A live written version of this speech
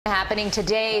Happening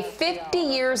today, 50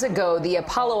 years ago, the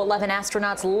Apollo 11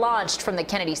 astronauts launched from the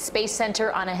Kennedy Space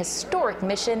Center on a historic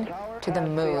mission to the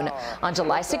moon. On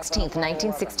July 16,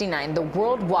 1969, the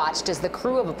world watched as the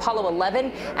crew of Apollo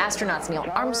 11, astronauts Neil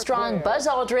Armstrong, Buzz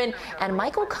Aldrin, and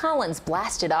Michael Collins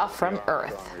blasted off from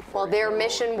Earth. Well, their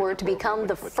mission were to become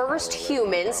the first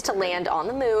humans to land on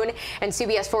the moon. And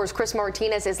CBS 4's Chris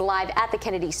Martinez is live at the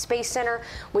Kennedy Space Center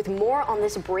with more on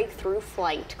this breakthrough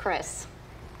flight. Chris.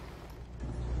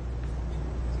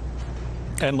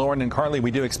 And Lauren and Carly, we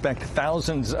do expect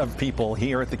thousands of people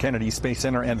here at the Kennedy Space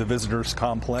Center and the Visitors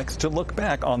Complex to look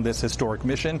back on this historic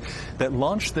mission that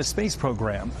launched the space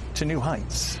program to new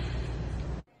heights.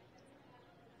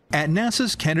 At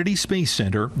NASA's Kennedy Space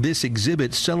Center, this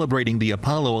exhibit celebrating the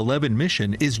Apollo 11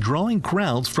 mission is drawing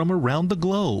crowds from around the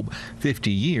globe,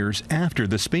 50 years after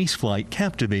the spaceflight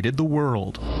captivated the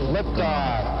world.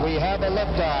 Liftoff. We have a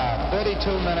liftoff.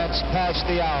 32 minutes past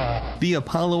the hour. The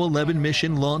Apollo 11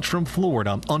 mission launched from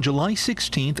Florida on July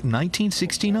 16,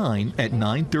 1969 at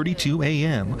 9:32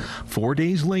 a.m. 4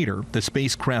 days later, the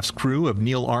spacecraft's crew of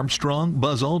Neil Armstrong,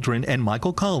 Buzz Aldrin, and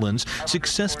Michael Collins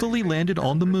successfully landed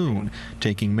on the moon,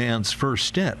 taking man's first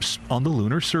steps on the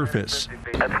lunar surface.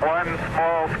 That's one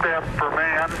small step for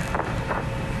man,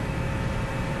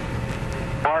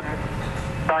 one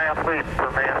giant leap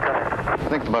for mankind. I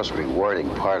think the most rewarding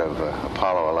part of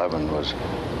Apollo 11 was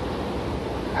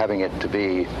having it to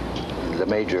be the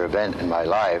major event in my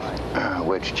life,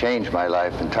 which changed my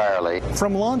life entirely.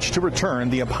 From launch to return,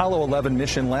 the Apollo 11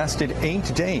 mission lasted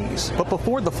 8 days. But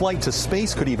before the flight to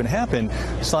space could even happen,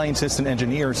 scientists and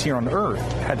engineers here on Earth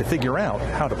had to figure out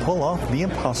how to pull off the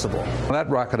impossible. That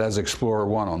rocket has Explorer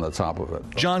 1 on the top of it.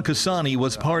 John Cassani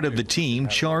was part of the team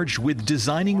charged with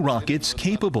designing rockets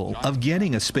capable of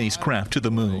getting a spacecraft to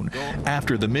the moon.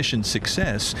 After the mission's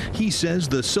success, he says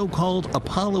the so-called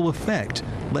Apollo effect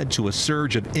led to a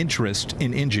surge of interest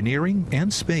in engineering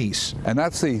and space. And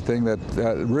that's the thing that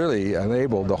really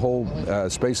enabled the whole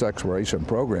space exploration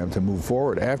program to move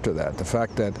forward after that. The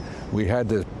fact that we had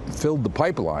to fill the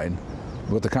pipeline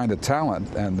with the kind of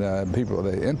talent and people,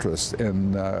 the interest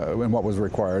in what was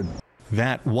required.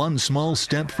 That one small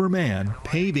step for man,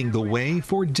 paving the way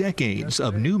for decades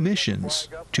of new missions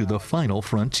to the final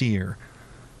frontier.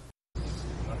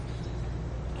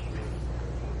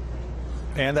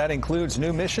 And that includes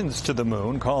new missions to the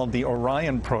moon called the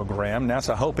Orion program.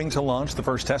 NASA hoping to launch the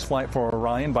first test flight for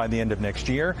Orion by the end of next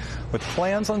year, with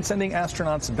plans on sending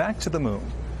astronauts back to the moon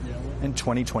in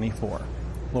 2024.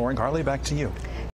 Lauren, Carly, back to you.